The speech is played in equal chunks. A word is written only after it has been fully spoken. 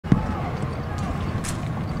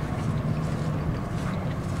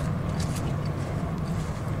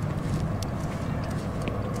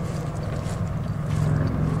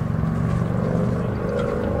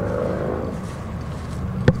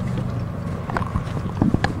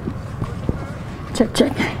Check,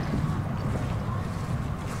 check.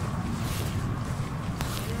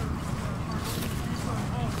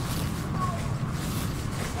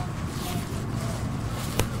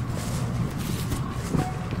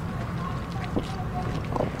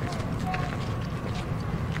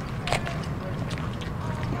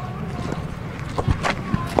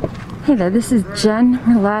 Hey there, this is Jen.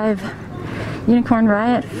 We're live. Unicorn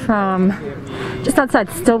riot from just outside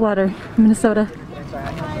Stillwater, Minnesota.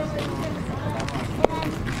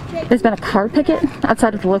 There's been a car picket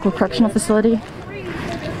outside of the local correctional facility.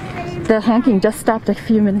 The honking just stopped a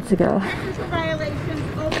few minutes ago.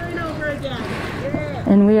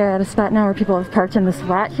 And we are at a spot now where people have parked in this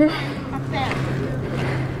lot here.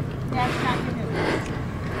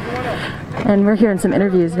 And we're hearing some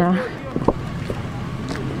interviews now.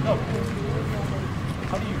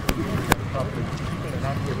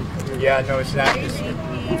 Yeah, no, it's not.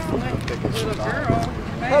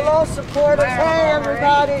 Hello, supporters. Hey,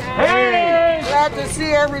 everybody. Hey! Glad to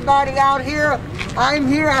see everybody out here. I'm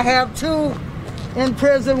here. I have two in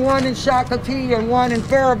prison, one in Shakopee and one in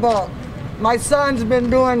Faribault. My son's been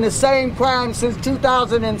doing the same crime since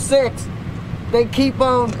 2006. They keep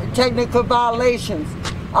on technical violations.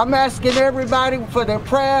 I'm asking everybody for their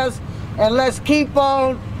prayers, and let's keep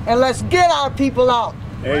on, and let's get our people out.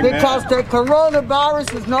 Amen. Because the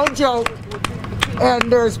coronavirus is no joke, and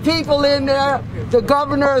there's people in there. The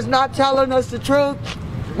governor is not telling us the truth.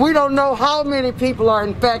 We don't know how many people are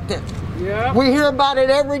infected. Yeah. We hear about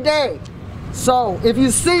it every day. So if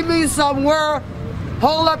you see me somewhere,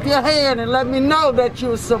 hold up your hand and let me know that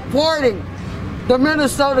you're supporting the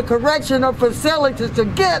Minnesota Correctional Facilities to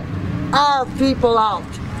get our people out.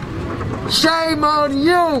 Shame on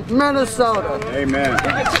you, Minnesota. Amen.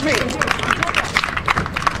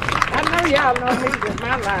 Y'all know me with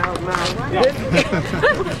my loud mouth.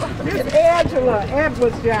 This Angela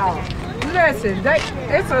Edwards, y'all. Listen,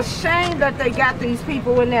 it's a shame that they got these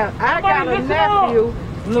people in there. I got a nephew,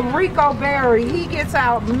 Larico Berry. He gets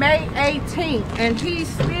out May 18th, and he's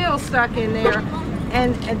still stuck in there.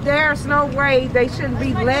 And there's no way they shouldn't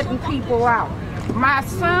be letting people out. My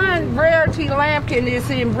son, Rarity Lampkin, is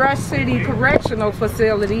in Rush City Correctional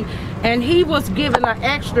Facility, and he was given an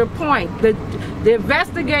extra point. The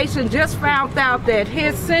investigation just found out that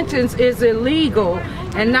his sentence is illegal,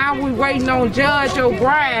 and now we're waiting on Judge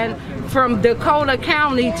O'Brien from Dakota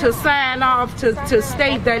County to sign off to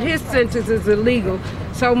state that his sentence is illegal.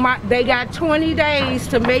 So they got 20 days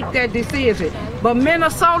to make that decision. But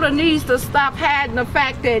Minnesota needs to stop hiding the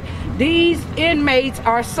fact that these inmates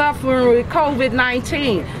are suffering with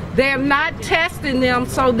COVID-19. They're not testing them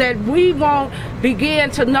so that we won't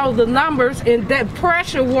begin to know the numbers and that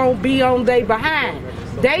pressure won't be on their behind.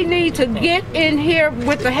 They need to get in here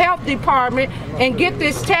with the health department and get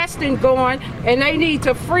this testing going, and they need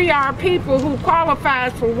to free our people who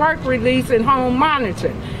qualifies for work release and home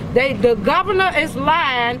monitoring. The governor is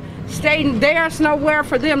lying, stating there's nowhere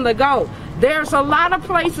for them to go. There's a lot of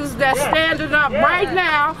places that's standing up right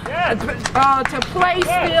now to place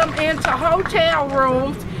them into hotel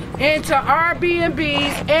rooms, into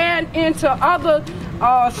Airbnbs, and into other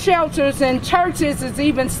shelters, and churches is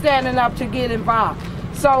even standing up to get involved.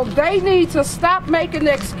 So they need to stop making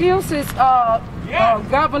excuses,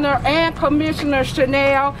 Governor and Commissioner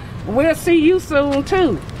Chanel. We'll see you soon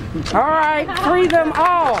too. All right, free them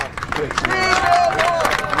all.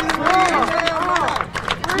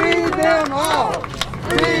 Free them all.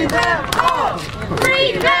 Free them all. Free them all.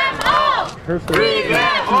 Free them all. Free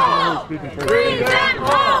them all. Free them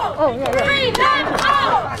all. Oh, yeah, yeah. Free them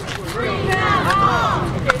all. Free them all.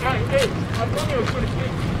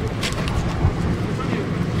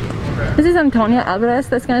 This is Antonia Alvarez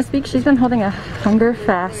that's going to speak. She's been holding a hunger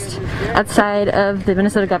fast outside of the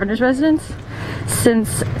Minnesota governor's residence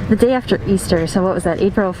since the day after Easter. So what was that,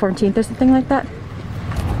 April 14th or something like that?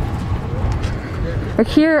 We're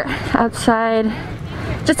here outside,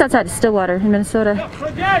 just outside of Stillwater in Minnesota.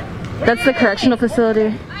 That's the correctional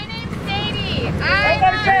facility. My name's Sadie. Hi,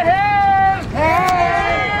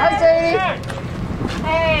 Sadie.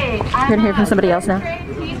 Hey, We're going to hear from somebody else now. I'm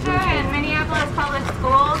a teacher in Minneapolis Public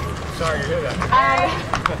Schools. Sorry to hear that.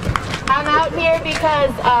 I'm out here because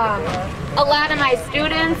a lot of my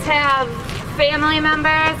students have family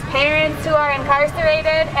members, parents who are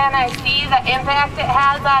incarcerated, and I see the impact it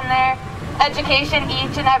has on their education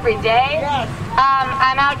each and every day.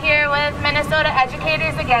 I'm out here with Minnesota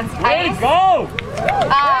Educators Against ICE.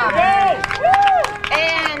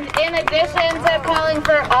 And in addition to calling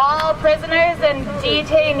for all prisoners and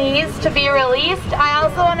detainees to be released, I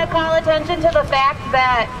also want to call attention to the fact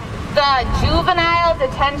that the juvenile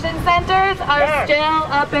detention centers are still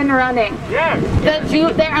up and running.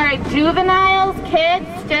 There are juveniles, kids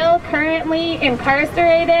still currently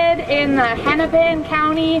incarcerated in the Hennepin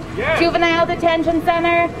County Juvenile Detention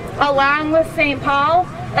Center along with St. Paul.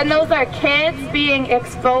 And those are kids being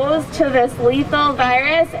exposed to this lethal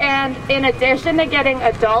virus. And in addition to getting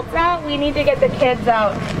adults out, we need to get the kids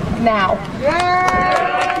out now.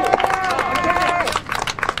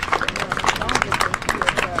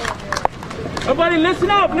 Everybody listen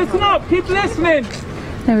up, keep listening.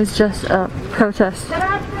 There was just a protest,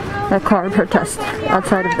 a car protest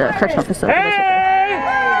outside of the correctional facility.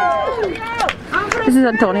 This is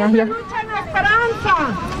Antonia here.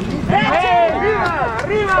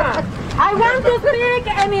 I want to speak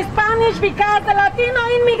in Spanish because the Latino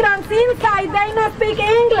immigrants inside, they don't speak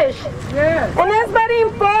English. And it's very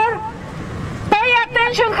important. Pay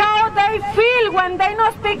attention how they feel when they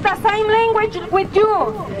don't speak the same language with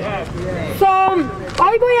you. So,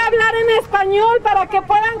 hoy voy a hablar en español para que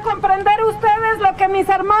puedan comprender ustedes lo que mis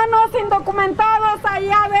hermanos indocumentados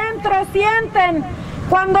allá adentro sienten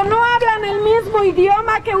cuando no hablan el mismo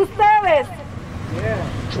idioma que ustedes.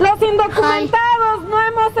 Los indocumentados no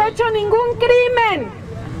hemos hecho ningún crimen.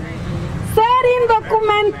 Ser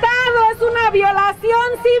indocumentado es una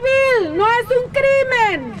violación civil, no es un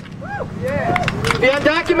crimen. The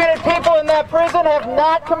undocumented people in that prison have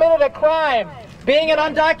not committed a crime. Being an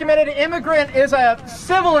undocumented immigrant is a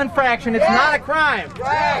civil infraction, it's not a crime.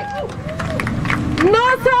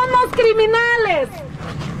 No somos criminales.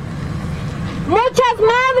 Muchas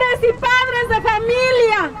madres y padres de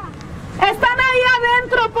familia están ahí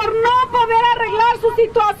adentro por no poder arreglar su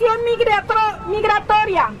situación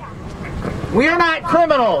migratoria. We are not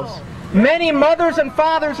criminals. Many mothers and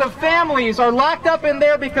fathers of families are locked up in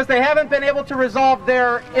there because they haven't been able to resolve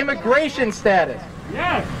their immigration status.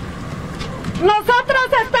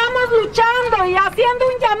 Nosotros estamos luchando y haciendo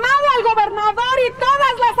un llamado al gobernador y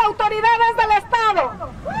todas las autoridades del estado.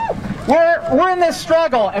 We're in this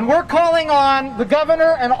struggle and we're calling on the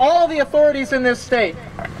governor and all the authorities in this state.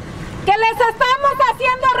 Que les estamos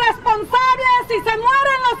haciendo responsables si se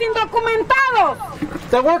mueren los indocumentados.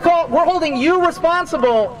 That we're holding you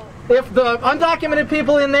responsible if the undocumented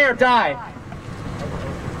people in there die.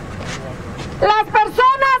 Las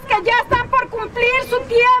personas que ya están por cumplir su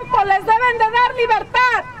tiempo les deben de dar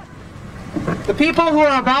libertad. The people who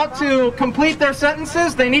are about to complete their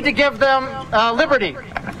sentences, they need to give them liberty.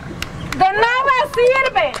 De nada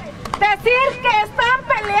sirve decir que están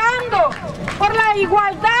peleando por la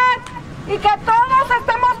igualdad y que todos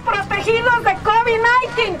estamos protegidos de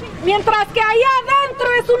COVID-19, mientras que ahí adentro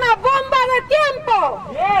es una bomba de tiempo.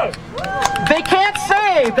 They can't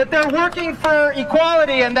say that they're working for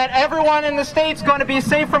equality and that everyone in the state's going to be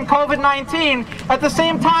safe from COVID-19 at the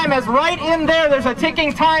same time as right in there's a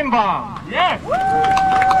ticking time bomb.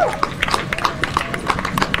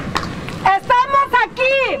 Estamos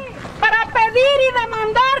aquí para pedir y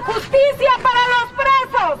demandar justicia para los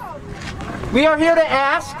presos. We are here to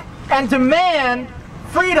ask and demand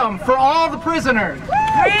freedom for all the prisoners.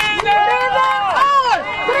 Freedom all!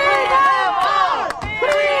 Freedom all!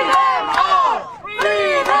 Freedom all!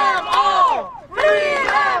 Freedom all!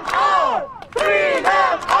 Freedom all!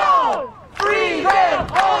 Freedom all! Freedom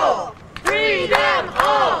all! Freedom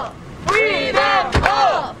all! Freedom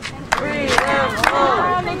all! Freedom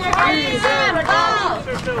all! Freedom all!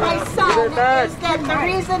 My son is that the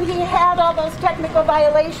reason he had all those technical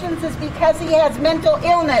violations is because he has mental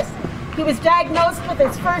illness. He was diagnosed with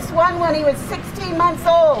his first one when he was 16 months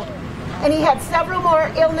old, and he had several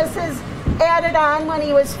more illnesses added on when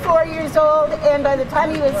he was 4 years old, and by the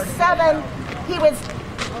time he was 7, he was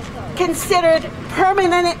considered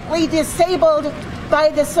permanently disabled by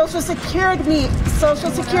the Social Security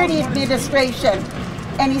Administration,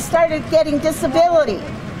 and he started getting disability.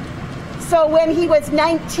 So when he was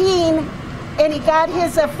 19 and he got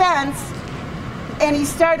his offense and he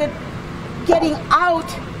started getting out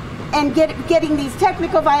and getting these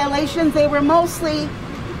technical violations, they were mostly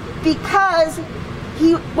because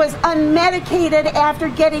he was unmedicated after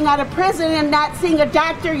getting out of prison and not seeing a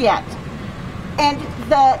doctor yet. And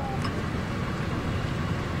the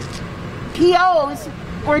POs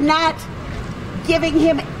were not giving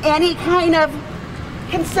him any kind of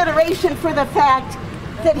consideration for the fact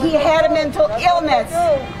that he had a mental illness.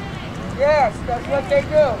 Yes, that's what they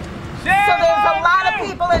do. So there's a lot of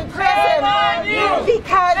people in prison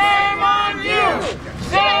because... Shame on you!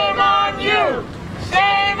 Shame on you!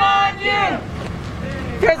 Shame on you!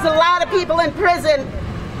 There's a lot of people in prison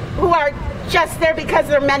who are just there because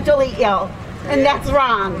they're mentally ill, and that's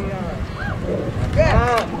wrong.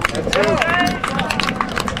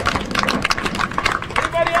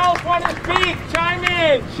 Anybody else? else want to speak? Chime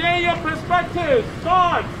in. Share your perspectives,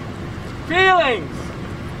 thoughts, feelings.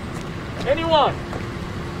 Anyone?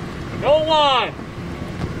 No one.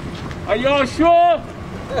 Are you all sure?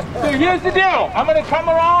 So here's the deal. I'm going to come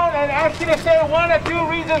around and ask you to say 1 or 2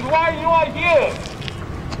 reasons why you are here.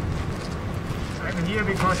 I'm here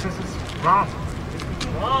because this is wrong.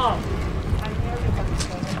 Wrong.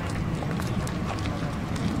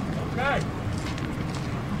 Okay.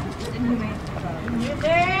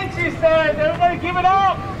 Amen, she said. Everybody give it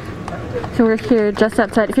up. So we're here just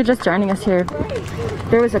outside. If you're just joining us here,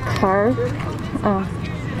 there was a car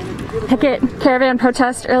picket caravan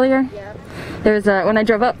protest earlier. There was when I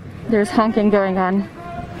drove up, there was honking going on.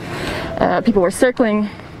 People were circling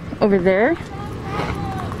over there.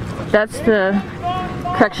 That's the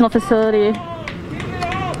correctional facility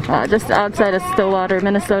just outside of Stillwater,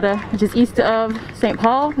 Minnesota, which is east of St.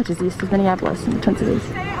 Paul, which is east of Minneapolis in the Twin Cities.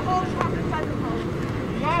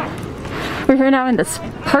 We're here now in this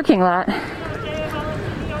parking lot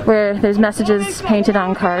where there's messages painted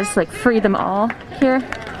on cars like "Free them all" here.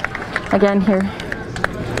 Again here.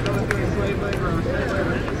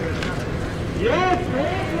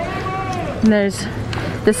 And there's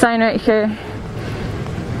the sign right here.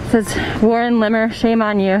 It says "Warren Limmer, shame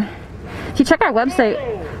on you." If you check our website,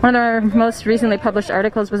 one of our most recently published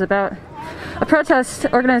articles was about a protest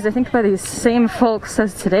organized, I think, by these same folks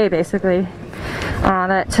as today, basically.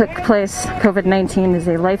 That took place. COVID-19 is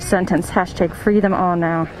a life sentence. Hashtag free them all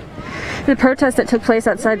now. The protest that took place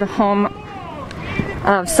outside the home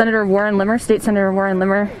of Senator Warren Limmer, State Senator Warren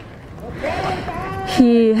Limmer.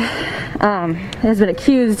 He has been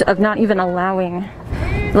accused of not even allowing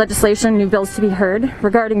legislation, new bills to be heard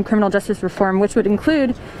regarding criminal justice reform, which would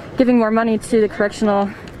include giving more money to the correctional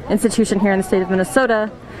institution here in the state of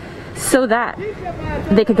Minnesota so that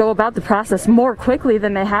they could go about the process more quickly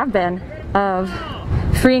than they have been of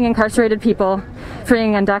freeing incarcerated people,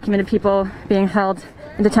 freeing undocumented people being held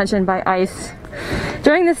in detention by ICE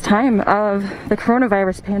during this time of the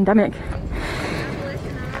coronavirus pandemic.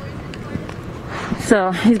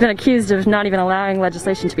 So he's been accused of not even allowing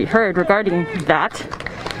legislation to be heard regarding that.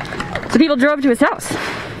 So people drove to his house.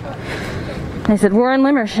 They said, "Warren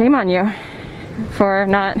Limmer, shame on you for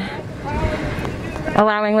not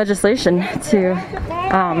allowing legislation to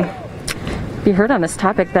be heard on this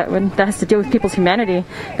topic that has to do with people's humanity."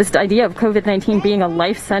 This idea of COVID-19 being a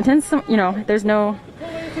life sentence, you know, there's no,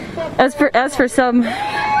 as for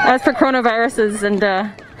coronaviruses and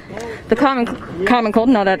the common cold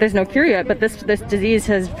and all that, there's no cure yet, but this disease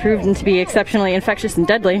has proven to be exceptionally infectious and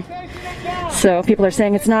deadly. So people are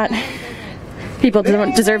saying it's not, people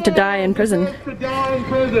don't deserve to die in prison.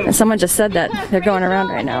 And someone just said that they're going around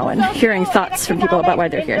right now and hearing thoughts from people about why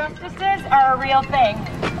they're here. Injustices are a real thing.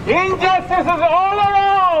 Injustice is all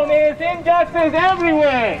around. There's injustice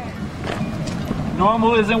everywhere.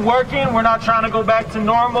 Normal isn't working. We're not trying to go back to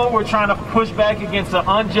normal. We're trying to push back against an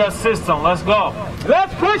unjust system. Let's go.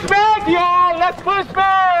 Let's push back, y'all. Let's push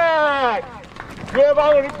back. We have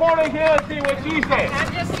our reporter here and see what she says.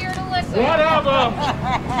 I'm just here to listen. Whatever.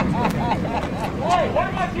 Hey, what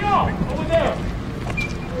about y'all over there?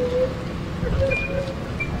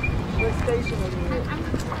 What station are you in?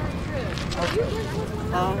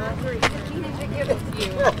 I'm to give it to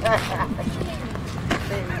you.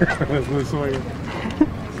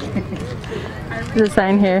 There's a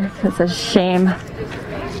sign here that says shame.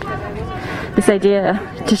 This idea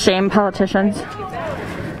to shame politicians,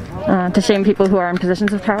 to shame people who are in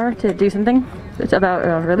positions of power to do something. It's about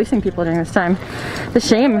releasing people during this time. The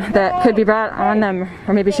shame that could be brought on them,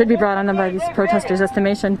 or maybe should be brought on them by these protesters'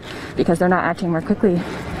 estimation, because they're not acting more quickly.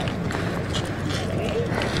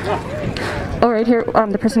 Oh, right here,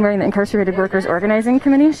 the person wearing the Incarcerated Workers Organizing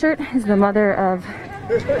Committee shirt is the mother of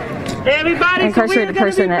Everybody, incarcerated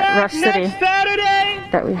person at Rush City Saturday.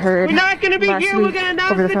 That we heard We're not going to be last here. week We're going to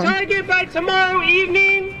announce over the the phone. target by tomorrow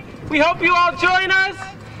evening. We hope you all join us.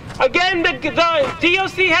 Again, the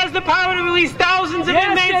DOC has the power to release thousands of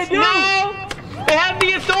inmates now. They have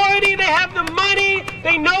the authority. They have the money.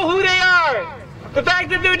 They know who they are. The fact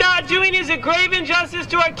that they're not doing is a grave injustice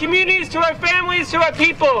to our communities, to our families, to our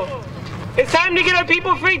people. It's time to get our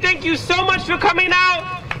people free. Thank you so much for coming out.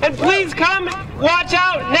 And please come, watch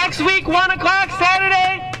out next week, 1 o'clock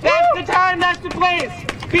Saturday. That's the time, that's the place.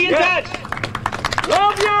 Be in touch.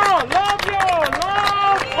 Love you, love you,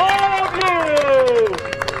 love all of you.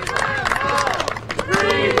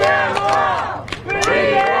 Free them all, free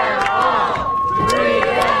them all, free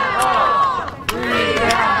them all, free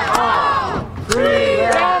them all, free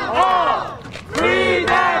them all, free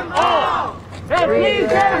them all. And please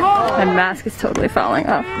get home. My mask is totally falling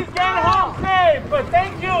off. Please get home safe, but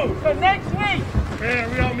thank you. So next week.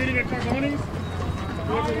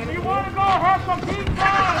 If you want to go have some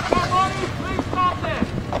pizza, somebody, please stop there.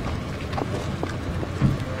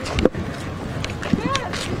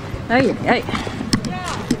 Hey, hey.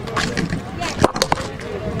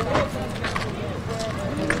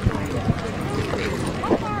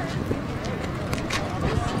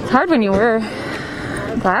 It's hard when you wear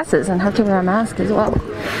glasses and have to wear a mask as well.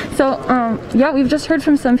 So, yeah, we've just heard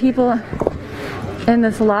from some people in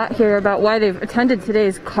this lot here about why they've attended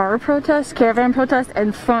today's caravan protest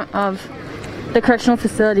in front of the correctional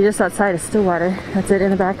facility just outside of Stillwater. That's it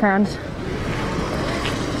in the background.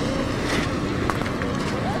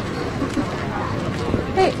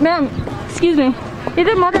 Hey, ma'am, excuse me. You're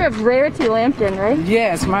the mother of Rarity Lampkin, right?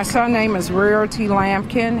 Yes, my son's name is Rarity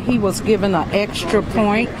Lampkin. He was given an extra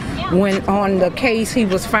point when on the case he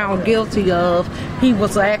was found guilty of. He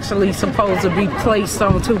was actually supposed to be placed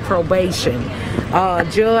onto probation.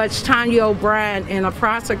 Judge Tanya O'Brien and a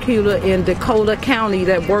prosecutor in Dakota County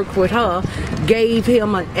that worked with her gave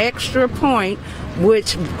him an extra point,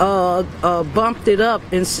 which bumped it up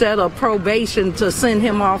instead of probation to send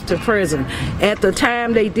him off to prison. At the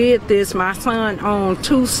time they did this, my son owned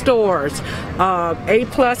 2 stores, A+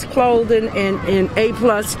 Clothing and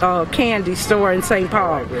A+ Candy Store in St.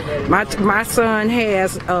 Paul. My son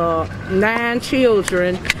has 9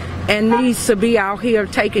 children and needs to be out here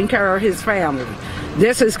taking care of his family.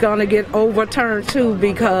 This is going to get overturned too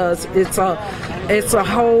because it's a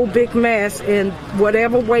whole big mess in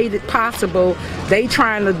whatever way that possible. They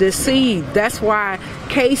trying to deceive. That's why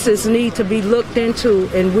cases need to be looked into,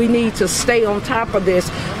 and we need to stay on top of this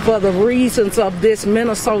for the reasons of this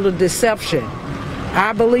Minnesota deception.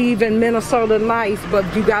 I believe in Minnesota life, but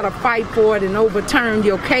you got to fight for it and overturn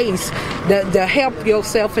your case to help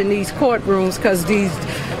yourself in these courtrooms, because these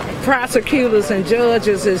prosecutors and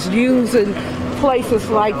judges is using places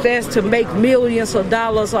like this to make millions of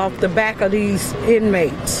dollars off the back of these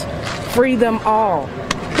inmates. Free them all.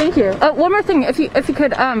 Thank you. One more thing, if you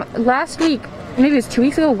could, last week, maybe it was 2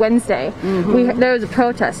 weeks ago, Wednesday, there was a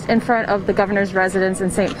protest in front of the governor's residence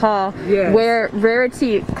in St. Paul, where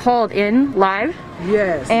Rarity called in live.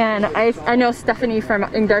 Yes. And I know Stephanie from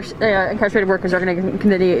Incarcerated Workers Organization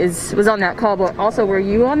Committee was on that call, but also were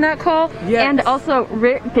you on that call? Yes. And also,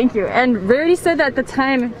 thank you. And Rarity said that at the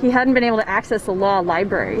time he hadn't been able to access the law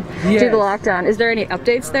library due to the lockdown. Is there any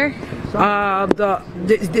updates there?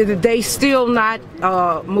 They still not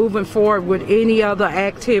moving forward with any other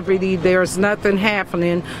activity. There's nothing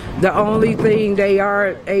happening. The only thing they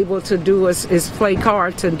are able to do is play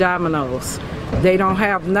cards and dominoes. They don't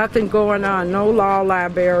have nothing going on, no law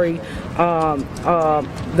library.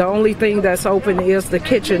 The only thing that's open is the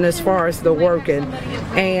kitchen as far as the working.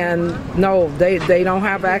 And no, they don't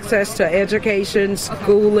have access to education,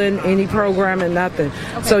 schooling, any programming, nothing.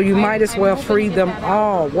 So you might as well free them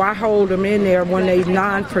all. Why hold them in there when they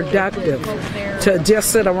non-productive to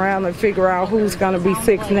just sit around and figure out who's going to be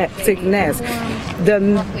sick next?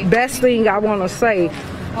 The best thing I want to say,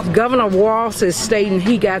 Governor Walz is stating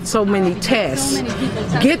he got so many tests.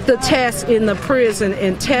 Get the tests in the prison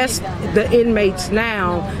and test the inmates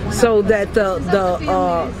now so that the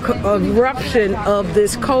eruption of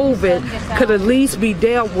this COVID could at least be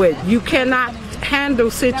dealt with. You cannot handle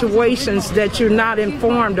situations that you're not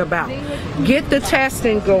informed about. Get the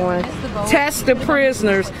testing going, test the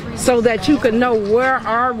prisoners so that you can know where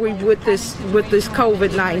are we with this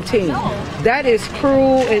COVID-19. That is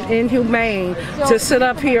cruel and inhumane to sit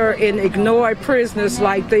up here and ignore prisoners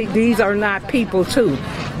like these are not people too.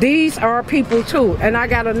 These are people too. And I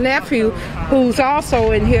got a nephew who's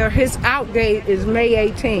also in here. His out date is May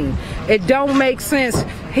 18. It don't make sense.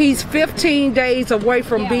 He's 15 days away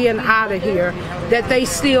from being out of here, that they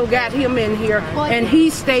still got him in here, and he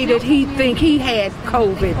stated he think he had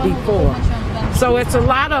COVID before. So it's a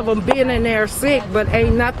lot of them being in there sick, but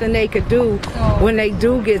ain't nothing they could do when they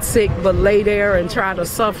do get sick but lay there and try to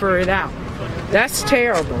suffer it out. That's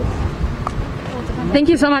terrible. Thank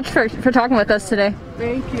you so much for talking with us today.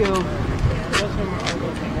 Thank you.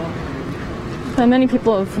 So many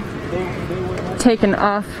people have taken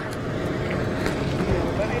off.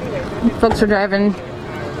 Folks are driving.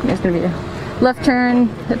 There's going to be a left turn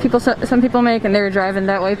that some people make, and they were driving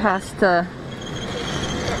that way past the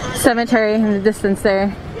cemetery in the distance there,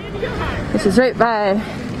 which is right by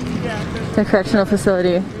the correctional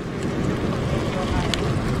facility.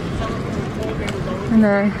 And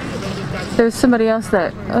there was somebody else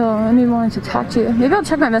that I maybe wanted to talk to you. Maybe I'll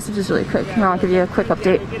check my messages really quick and I'll give you a quick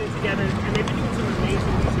update.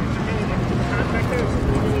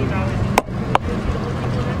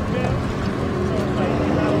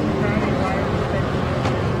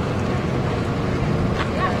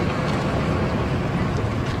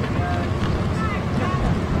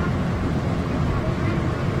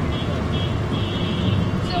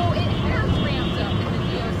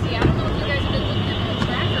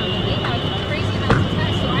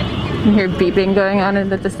 You can hear beeping going on in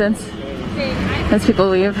the distance as people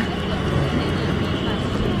leave.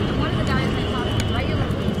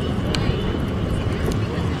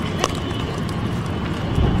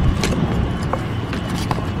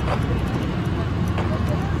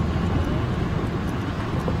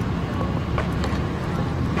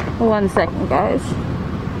 One second, guys.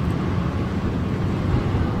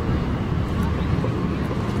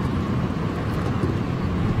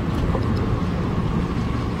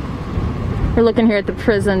 We're looking here at the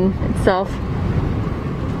prison itself.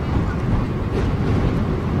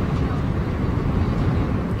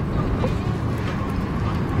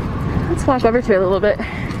 Let's walk over to it a little bit.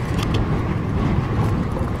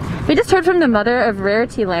 We just heard from the mother of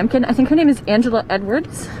Rarity Lampkin. I think her name is Angela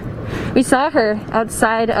Edwards. We saw her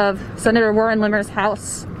outside of Senator Warren Limmer's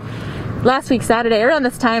house last week, Saturday, around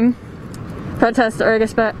this time. Protests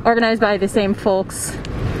organized by the same folks.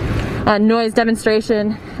 A noise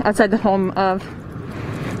demonstration outside the home of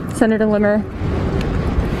Senator Limmer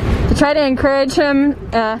to try to encourage him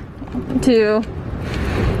to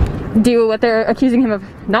do what they're accusing him of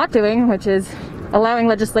not doing, which is allowing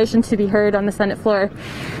legislation to be heard on the Senate floor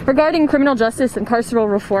regarding criminal justice and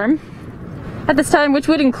carceral reform at this time, which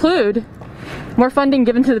would include more funding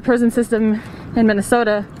given to the prison system in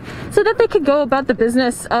Minnesota so that they could go about the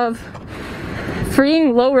business of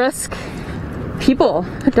freeing low-risk people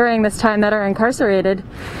during this time that are incarcerated.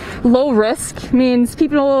 Low risk means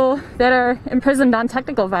people that are imprisoned on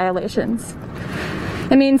technical violations.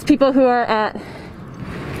 It means people who are at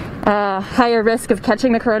higher risk of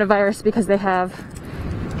catching the coronavirus because they have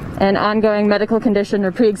an ongoing medical condition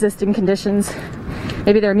or pre-existing conditions.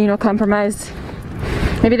 Maybe they're immunocompromised.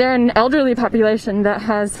 Maybe they're an elderly population that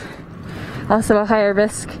has also a higher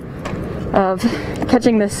risk of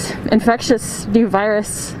catching this infectious new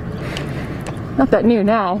virus. Not that new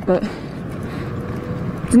now, but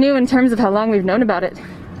it's new in terms of how long we've known about it.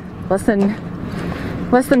 Less than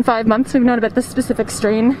 5 months we've known about this specific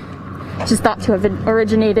strain, which is thought to have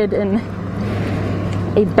originated in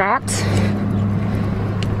a bat.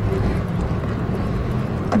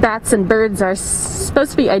 Bats and birds are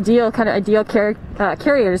supposed to be ideal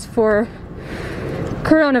carriers for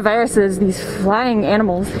coronaviruses, these flying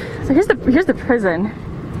animals. So here's the prison.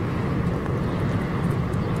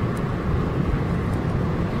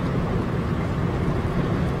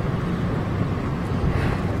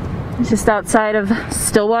 It's just outside of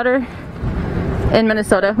Stillwater in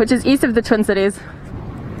Minnesota, which is east of the Twin Cities.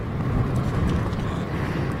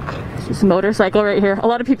 It's just a motorcycle right here. A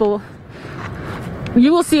lot of people,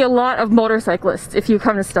 you will see a lot of motorcyclists if you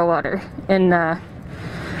come to Stillwater in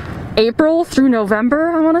April through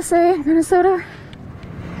November, I want to say, Minnesota.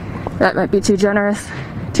 That might be too generous,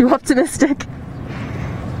 too optimistic.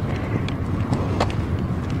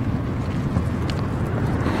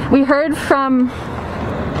 We heard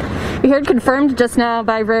confirmed just now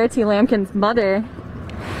by Rarity Lampkin's mother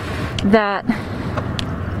that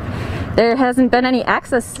there hasn't been any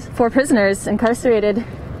access for prisoners incarcerated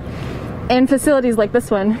in facilities like this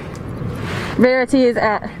one. Rarity is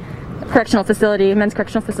at a correctional facility, men's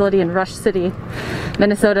correctional facility in Rush City,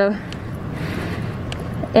 Minnesota.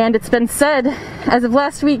 And it's been said, as of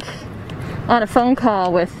last week, on a phone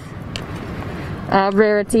call with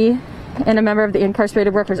Rarity and a member of the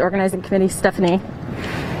Incarcerated Workers Organizing Committee, Stephanie,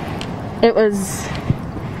 it was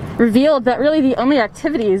revealed that really the only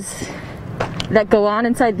activities that go on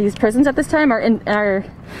inside these prisons at this time are in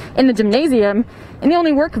the gymnasium, and the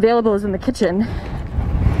only work available is in the kitchen.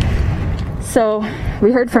 So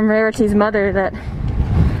we heard from Rarity's mother that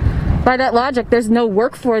by that logic there's no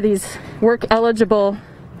work for these work eligible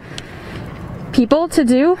people to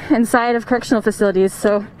do inside of correctional facilities.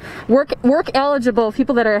 So work eligible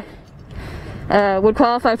people that are would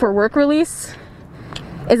qualify for work release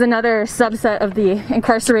is another subset of the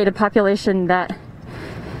incarcerated population that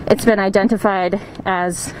it's been identified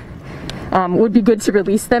as would be good to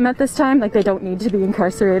release them at this time. Like, they don't need to be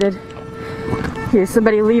incarcerated. Here's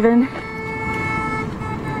somebody leaving.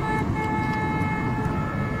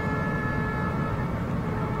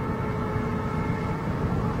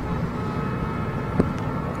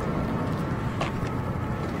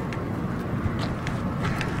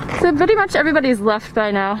 So pretty much everybody's left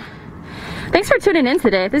by now. Thanks for tuning in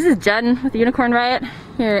today. This is Jen with the Unicorn Riot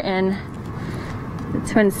here in the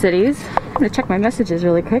Twin Cities. I'm gonna check my messages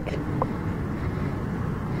really quick.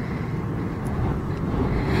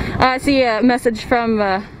 I see a message from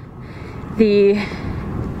the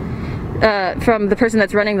person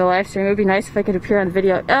that's running the live stream. It would be nice if I could appear on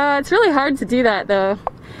video. It's really hard to do that though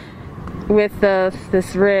with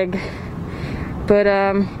this rig. But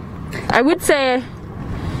I would say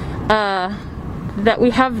that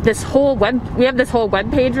we have this whole web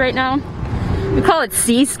page right now. We call it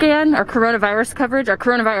C-SCAN, our coronavirus coverage, our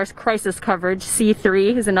coronavirus crisis coverage.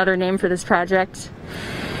 C3 is another name for this project.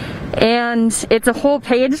 And it's a whole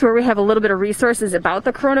page where we have a little bit of resources about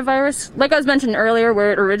the coronavirus. Like I was mentioning earlier,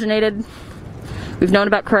 where it originated. We've known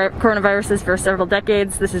about coronaviruses for several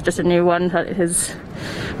decades. This is just a new one that is,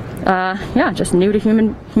 just new to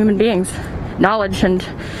human beings. Knowledge and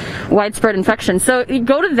widespread infection. So you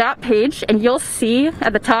go to that page and you'll see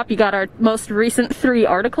at the top you got our most recent 3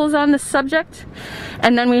 articles on this subject,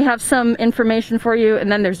 and then we have some information for you,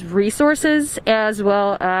 and then there's resources as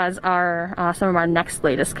well as our some of our next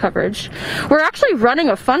latest coverage. We're actually running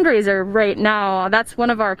a fundraiser right now. That's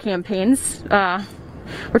one of our campaigns.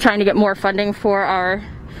 We're trying to get more funding for our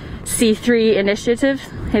C3 initiative.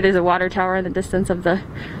 Hey, there's a water tower in the distance of the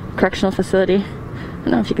correctional facility. I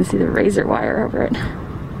don't know if you can see the razor wire over it.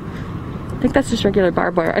 I think that's just regular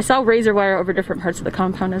barbed wire. I saw razor wire over different parts of the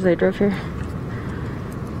compound as I drove here.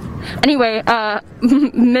 Anyway,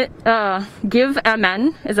 Give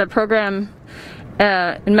MN is a program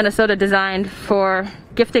in Minnesota designed for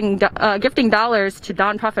gifting dollars to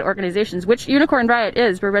nonprofit organizations, which Unicorn Riot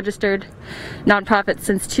is. We're registered nonprofit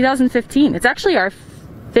since 2015. It's actually our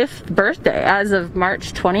 5th birthday as of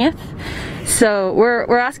March 20th. So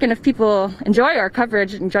we're asking if people enjoy our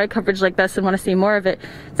coverage, enjoy coverage like this and want to see more of it,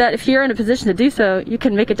 that if you're in a position to do so, you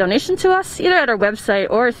can make a donation to us either at our website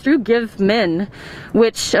or through Give Min,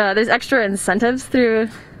 which there's extra incentives through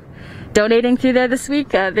donating through there this week.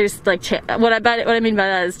 There's like what I mean by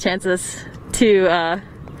that is chances to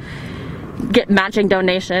get matching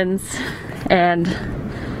donations and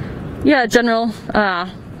general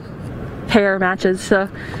pair matches. So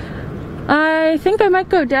I think I might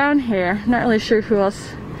go down here. Not really sure who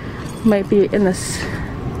else might be in this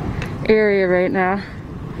area right now.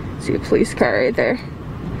 See a police car right there.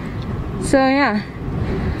 So yeah,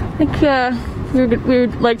 I think we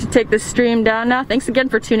would like to take this stream down now. Thanks again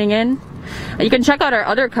for tuning in. You can check out our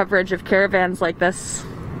other coverage of caravans like this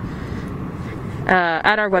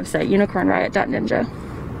at our website, unicornriot.ninja.